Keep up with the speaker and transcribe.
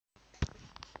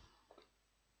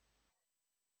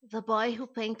The Boy Who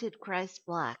Painted Christ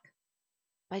Black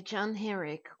by John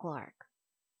Henrik Clarke.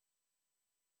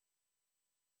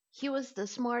 He was the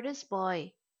smartest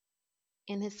boy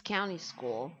in his county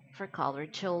school for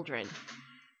colored children.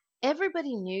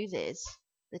 Everybody knew this.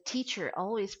 The teacher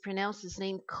always pronounced his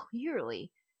name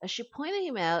clearly as she pointed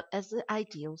him out as the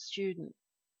ideal student.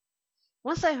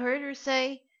 Once I heard her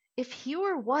say, if he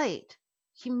were white,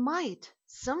 he might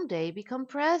someday become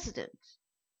president.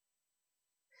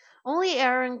 Only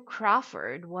Aaron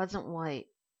Crawford wasn't white.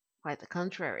 Quite the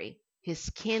contrary. His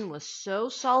skin was so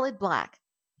solid black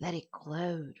that it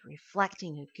glowed,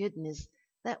 reflecting a goodness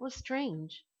that was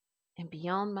strange and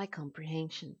beyond my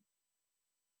comprehension.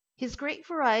 His great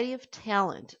variety of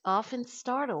talent often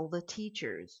startled the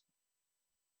teachers.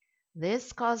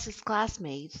 This caused his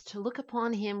classmates to look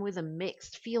upon him with a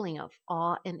mixed feeling of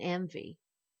awe and envy.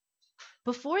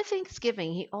 Before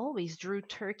Thanksgiving, he always drew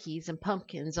turkeys and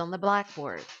pumpkins on the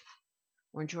blackboard.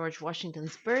 On George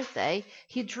Washington's birthday,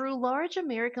 he drew large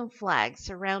American flags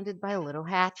surrounded by little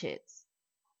hatchets.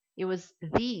 It was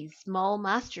these small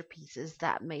masterpieces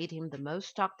that made him the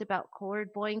most talked about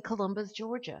colored boy in Columbus,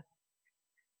 Georgia.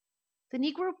 The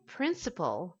Negro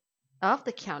principal of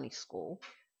the county school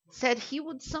said he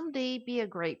would someday be a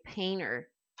great painter.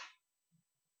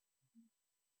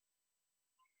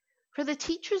 For the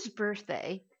teacher's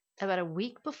birthday, about a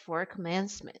week before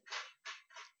commencement,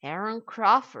 Aaron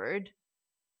Crawford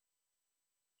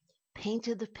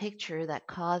painted the picture that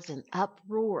caused an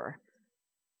uproar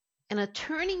and a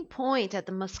turning point at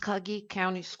the Muskogee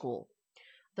County School.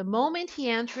 The moment he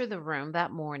entered the room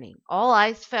that morning, all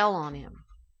eyes fell on him.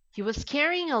 He was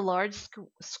carrying a large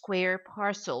square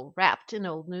parcel wrapped in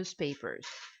old newspapers.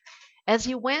 As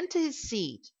he went to his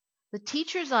seat, the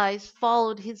teacher's eyes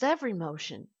followed his every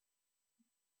motion.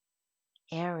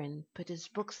 Aaron put his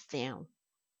books down,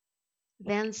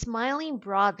 then, smiling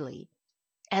broadly,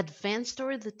 advanced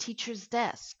toward the teacher's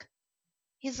desk.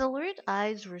 His alert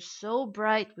eyes were so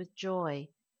bright with joy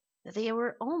that they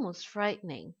were almost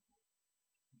frightening.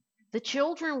 The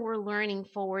children were leaning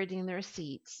forward in their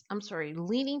seats,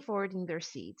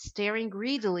 staring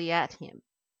greedily at him,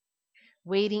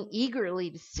 waiting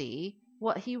eagerly to see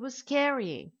what he was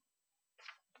carrying.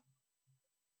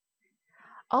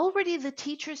 Already the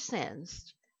teacher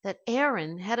sensed that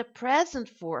Aaron had a present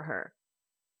for her.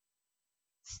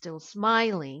 Still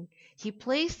smiling, he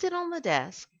placed it on the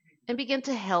desk and began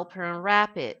to help her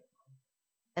unwrap it.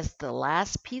 As the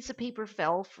last piece of paper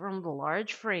fell from the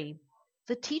large frame,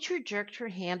 the teacher jerked her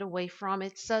hand away from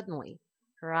it suddenly,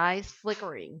 her eyes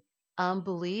flickering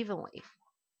unbelievingly.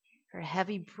 Her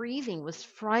heavy breathing was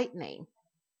frightening.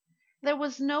 There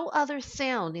was no other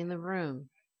sound in the room.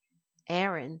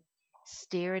 Aaron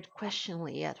stared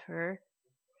questioningly at her,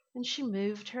 and she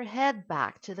moved her head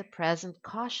back to the present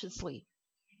cautiously.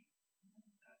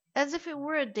 As if it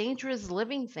were a dangerous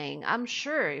living thing, I'm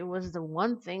sure it was the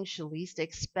one thing she least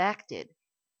expected.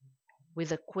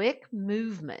 With a quick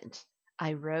movement,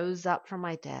 I rose up from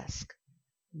my desk.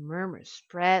 Murmurs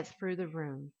spread through the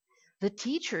room. The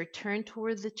teacher turned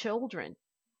toward the children,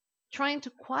 trying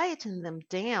to quieten them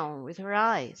down with her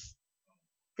eyes.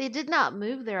 They did not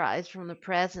move their eyes from the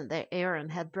present that Aaron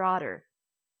had brought her.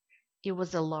 It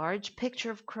was a large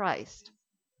picture of Christ,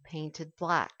 painted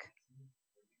black.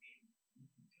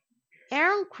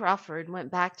 Aaron Crawford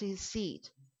went back to his seat,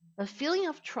 a feeling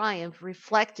of triumph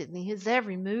reflected in his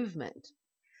every movement.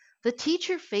 The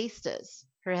teacher faced us.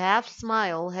 Her half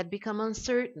smile had become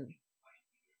uncertain.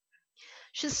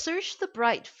 She searched the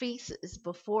bright faces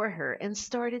before her and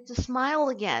started to smile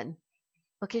again,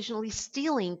 occasionally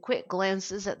stealing quick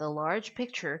glances at the large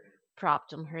picture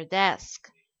propped on her desk.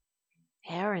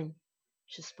 Aaron,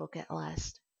 she spoke at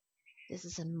last, this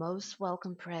is a most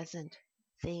welcome present.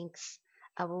 Thanks.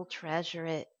 I will treasure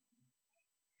it.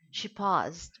 She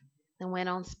paused, then went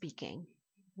on speaking.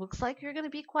 Looks like you're going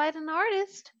to be quite an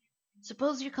artist.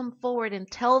 Suppose you come forward and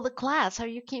tell the class how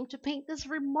you came to paint this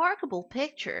remarkable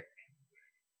picture.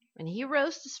 When he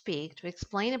rose to speak, to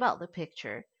explain about the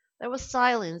picture, there was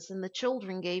silence, and the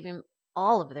children gave him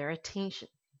all of their attention,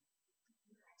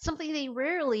 something they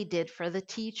rarely did for the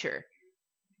teacher.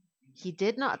 He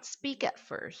did not speak at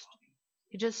first.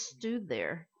 He just stood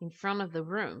there in front of the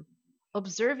room,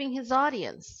 observing his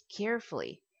audience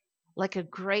carefully, like a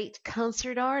great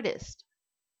concert artist.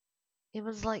 It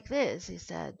was like this, he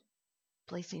said,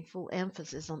 placing full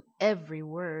emphasis on every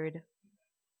word.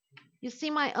 You see,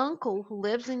 my uncle, who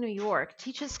lives in New York,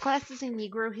 teaches classes in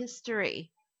Negro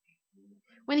history.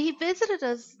 When he visited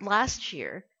us last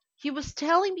year, he was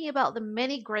telling me about the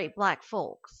many great black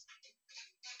folks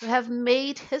who have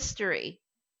made history.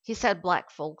 He said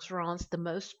black folks were once the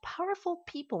most powerful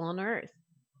people on earth.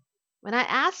 When I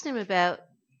asked him about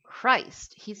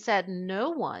Christ, he said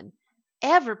no one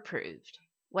ever proved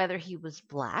whether he was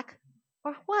black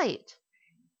or white.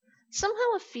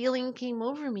 Somehow a feeling came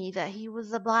over me that he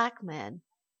was a black man,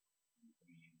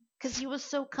 because he was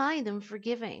so kind and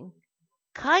forgiving,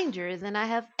 kinder than I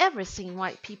have ever seen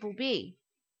white people be.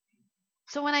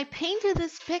 So when I painted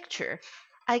this picture,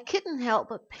 I couldn't help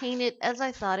but paint it as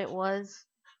I thought it was.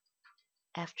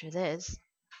 After this,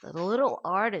 the little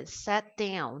artist sat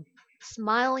down,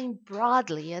 smiling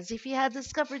broadly as if he had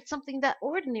discovered something that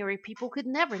ordinary people could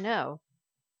never know.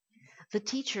 The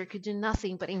teacher could do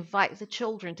nothing but invite the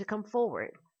children to come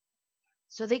forward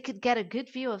so they could get a good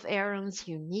view of Aaron's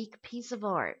unique piece of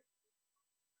art.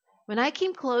 When I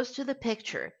came close to the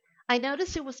picture, I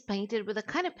noticed it was painted with the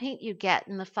kind of paint you get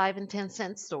in the 5 and 10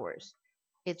 cent stores.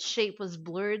 Its shape was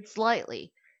blurred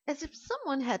slightly, as if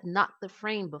someone had knocked the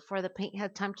frame before the paint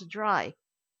had time to dry.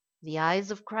 The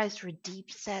eyes of Christ were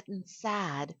deep set and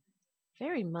sad,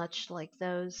 very much like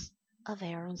those of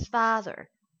Aaron's father,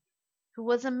 who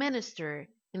was a minister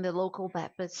in the local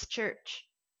Baptist church.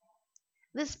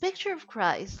 This picture of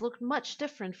Christ looked much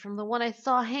different from the one I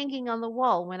saw hanging on the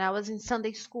wall when I was in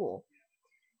Sunday school.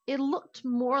 It looked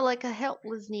more like a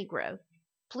helpless Negro,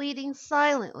 pleading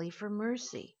silently for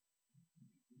mercy.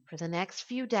 For the next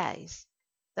few days,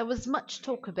 there was much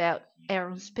talk about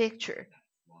Aaron's picture.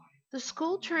 The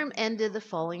school term ended the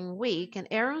following week, and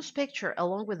Aaron's picture,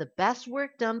 along with the best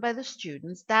work done by the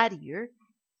students that year,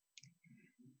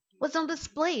 was on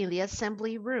display in the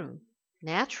assembly room.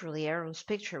 Naturally, Aaron's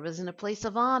picture was in a place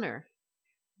of honor.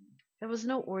 There was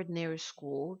no ordinary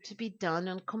school to be done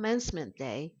on commencement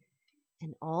day,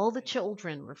 and all the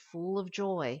children were full of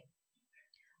joy.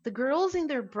 The girls in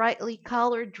their brightly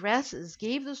colored dresses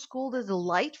gave the school the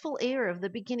delightful air of the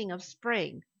beginning of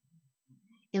spring.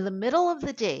 In the middle of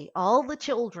the day, all the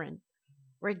children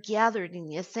were gathered in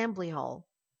the assembly hall.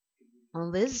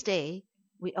 On this day,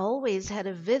 we always had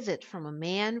a visit from a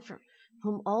man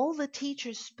whom all the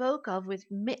teachers spoke of with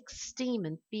mixed esteem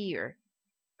and fear.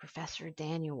 Professor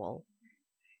Daniel,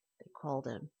 they called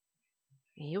him.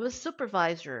 He was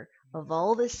supervisor of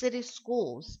all the city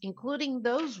schools, including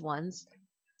those ones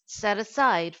set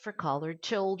aside for colored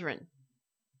children.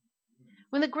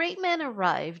 When the great man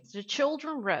arrived, the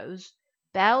children rose,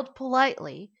 bowed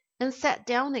politely, and sat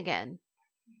down again,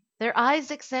 their eyes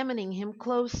examining him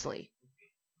closely.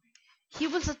 He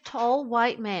was a tall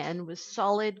white man with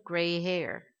solid gray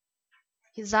hair.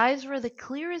 His eyes were the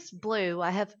clearest blue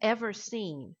I have ever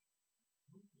seen.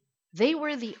 They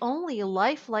were the only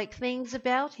lifelike things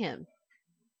about him.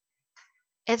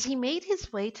 As he made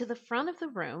his way to the front of the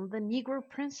room, the Negro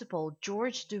principal,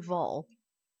 George Duval,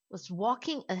 was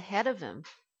walking ahead of him,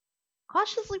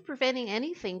 cautiously preventing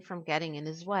anything from getting in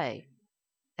his way.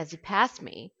 As he passed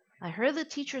me, I heard the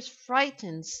teachers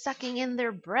frightened, sucking in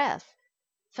their breath,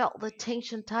 felt the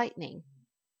tension tightening.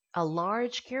 A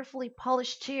large, carefully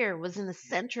polished chair was in the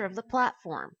center of the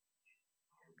platform.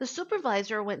 The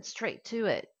supervisor went straight to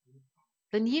it.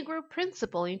 The Negro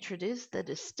principal introduced the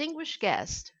distinguished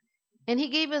guest, and he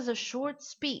gave us a short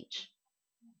speech.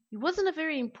 It wasn't a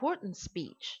very important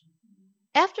speech.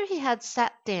 After he had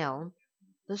sat down,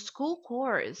 the school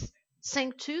chorus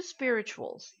sang two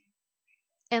spirituals,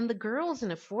 and the girls in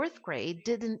the fourth grade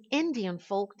did an Indian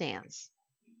folk dance.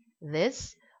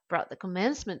 This brought the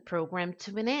commencement program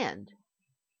to an end.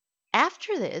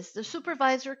 After this, the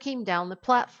supervisor came down the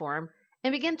platform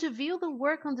and began to view the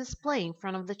work on display in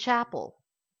front of the chapel.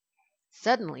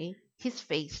 Suddenly, his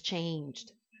face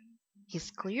changed.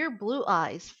 His clear blue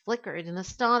eyes flickered in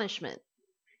astonishment.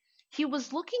 He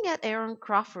was looking at Aaron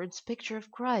Crawford's picture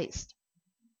of Christ.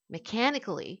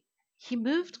 Mechanically, he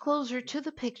moved closer to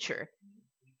the picture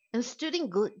and stood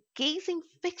gazing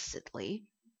fixedly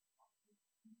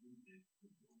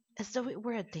as though it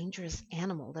were a dangerous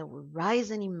animal that would rise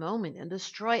any moment and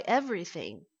destroy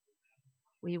everything.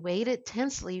 We waited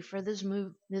tensely for this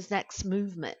next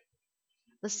movement.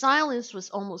 The silence was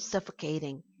almost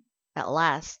suffocating. At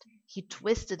last, he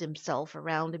twisted himself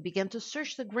around and began to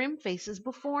search the grim faces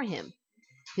before him.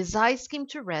 His eyes came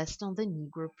to rest on the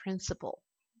Negro principal.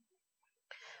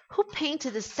 "Who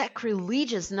painted this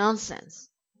sacrilegious nonsense?"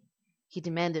 he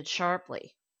demanded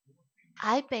sharply.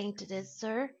 "I painted it,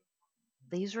 sir."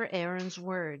 These were Aaron's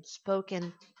words,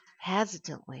 spoken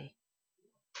hesitantly.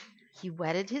 He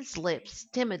wetted his lips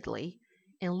timidly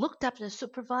and looked up at the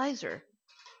supervisor,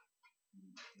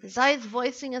 his eyes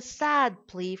voicing a sad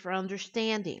plea for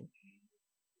understanding.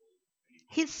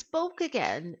 He spoke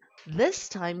again, this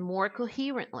time more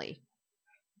coherently.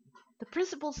 The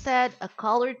principal said a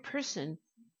colored person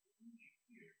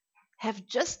have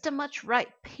just as much right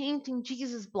painting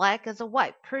Jesus black as a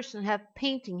white person have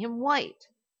painting him white.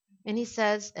 And he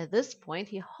says, at this point,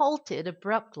 he halted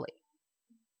abruptly,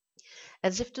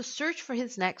 as if to search for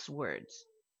his next words.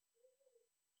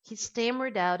 He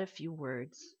stammered out a few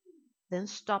words, then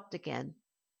stopped again.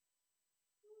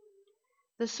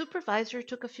 The supervisor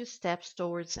took a few steps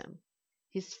towards him.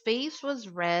 His face was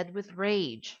red with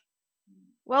rage.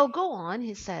 Well, go on,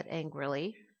 he said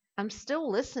angrily. I'm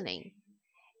still listening.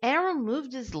 Aaron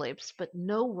moved his lips, but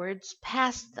no words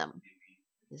passed them.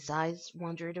 His eyes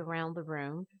wandered around the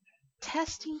room,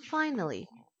 testing finally,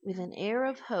 with an air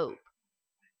of hope,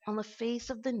 on the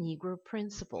face of the Negro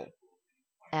principal.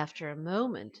 After a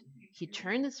moment, he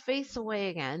turned his face away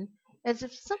again, as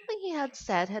if something he had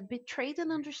said had betrayed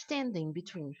an understanding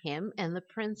between him and the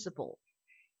principal.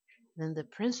 Then the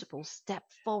principal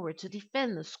stepped forward to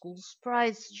defend the school's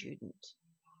prize student.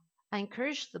 I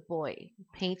encouraged the boy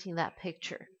painting that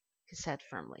picture, he said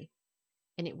firmly,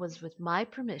 and it was with my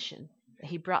permission that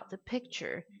he brought the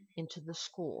picture into the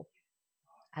school.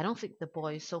 I don't think the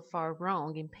boy is so far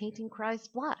wrong in painting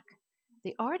Christ black.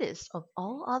 The artists of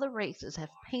all other races have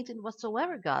painted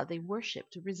whatsoever God they worship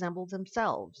to resemble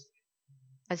themselves.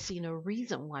 I see no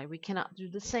reason why we cannot do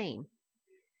the same.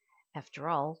 After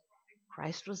all,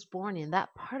 Christ was born in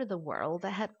that part of the world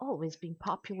that had always been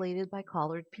populated by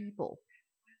colored people.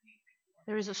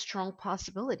 There is a strong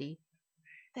possibility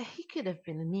that he could have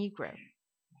been a Negro.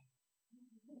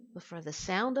 But for the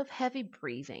sound of heavy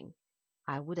breathing,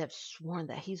 I would have sworn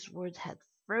that his words had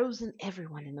frozen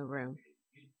everyone in the room.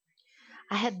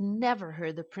 I had never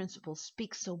heard the principal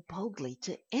speak so boldly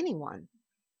to anyone,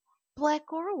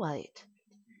 black or white.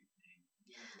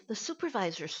 The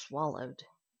supervisor swallowed.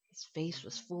 His face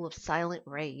was full of silent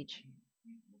rage.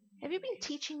 Have you been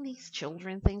teaching these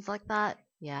children things like that?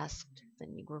 He asked the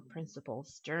Negro principal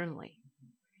sternly.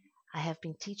 I have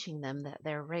been teaching them that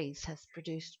their race has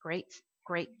produced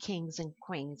great kings and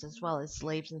queens as well as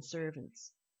slaves and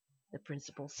servants, the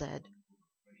principal said.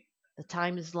 The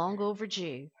time is long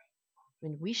overdue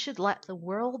when we should let the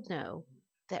world know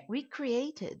that we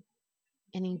created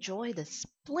and enjoyed a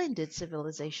splendid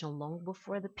civilization long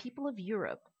before the people of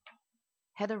Europe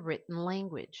had a written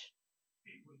language.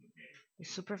 The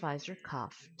supervisor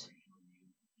coughed.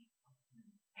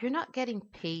 You're not getting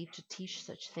paid to teach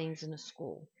such things in a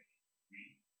school,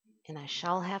 and I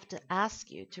shall have to ask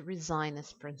you to resign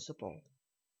as principal.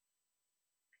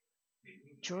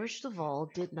 George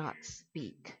Duval did not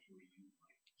speak.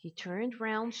 He turned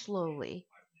round slowly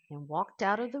and walked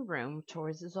out of the room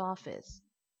towards his office.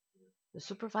 The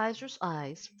supervisor's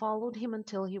eyes followed him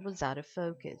until he was out of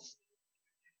focus.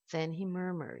 Then he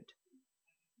murmured,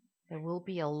 there will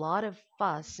be a lot of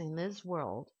fuss in this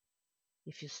world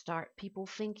if you start people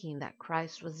thinking that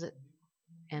Christ was an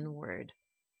N-word.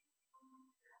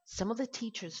 Some of the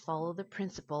teachers followed the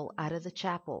principal out of the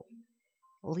chapel,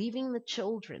 leaving the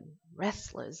children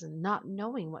restless and not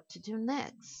knowing what to do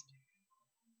next.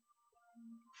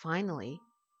 Finally,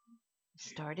 we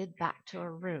started back to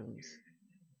our rooms.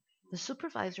 The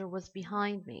supervisor was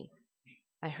behind me.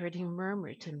 I heard him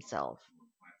murmur to himself,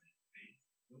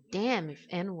 damn if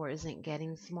N-words ain't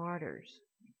getting smarter.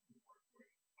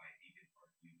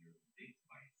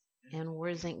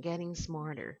 N-words ain't getting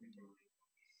smarter.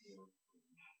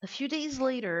 A few days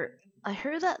later, I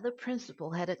heard that the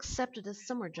principal had accepted a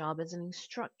summer job as an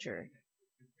instructor,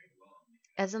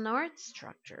 as an art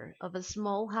instructor of a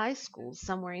small high school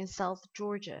somewhere in South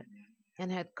Georgia,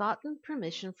 and had gotten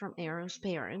permission from Aaron's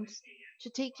parents to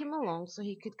take him along so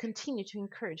he could continue to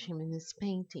encourage him in his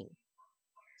painting.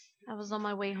 I was on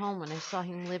my way home when I saw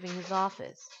him leaving his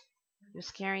office. He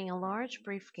was carrying a large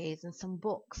briefcase and some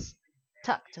books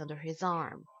tucked under his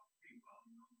arm.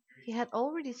 He had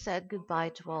already said goodbye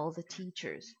to all the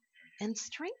teachers, and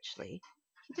strangely,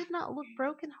 he did not look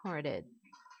broken-hearted.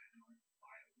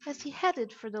 As he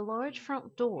headed for the large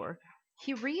front door,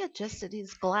 he readjusted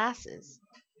his glasses,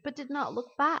 but did not look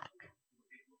back.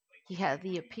 He had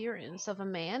the appearance of a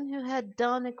man who had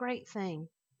done a great thing,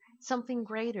 something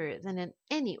greater than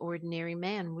any ordinary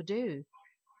man would do.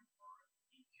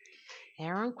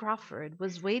 Aaron Crawford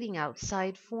was waiting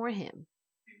outside for him.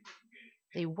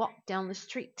 They walked down the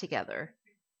street together.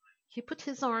 He put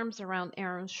his arms around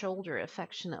Aaron's shoulder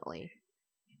affectionately.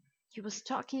 He was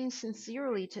talking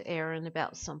sincerely to Aaron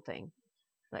about something,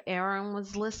 but Aaron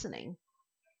was listening,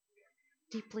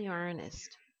 deeply earnest.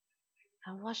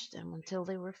 I watched them until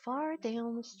they were far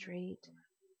down the street.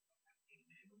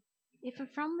 Even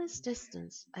from this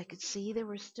distance, I could see they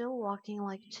were still walking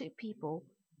like two people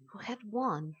who had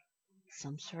won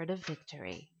some sort of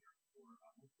victory.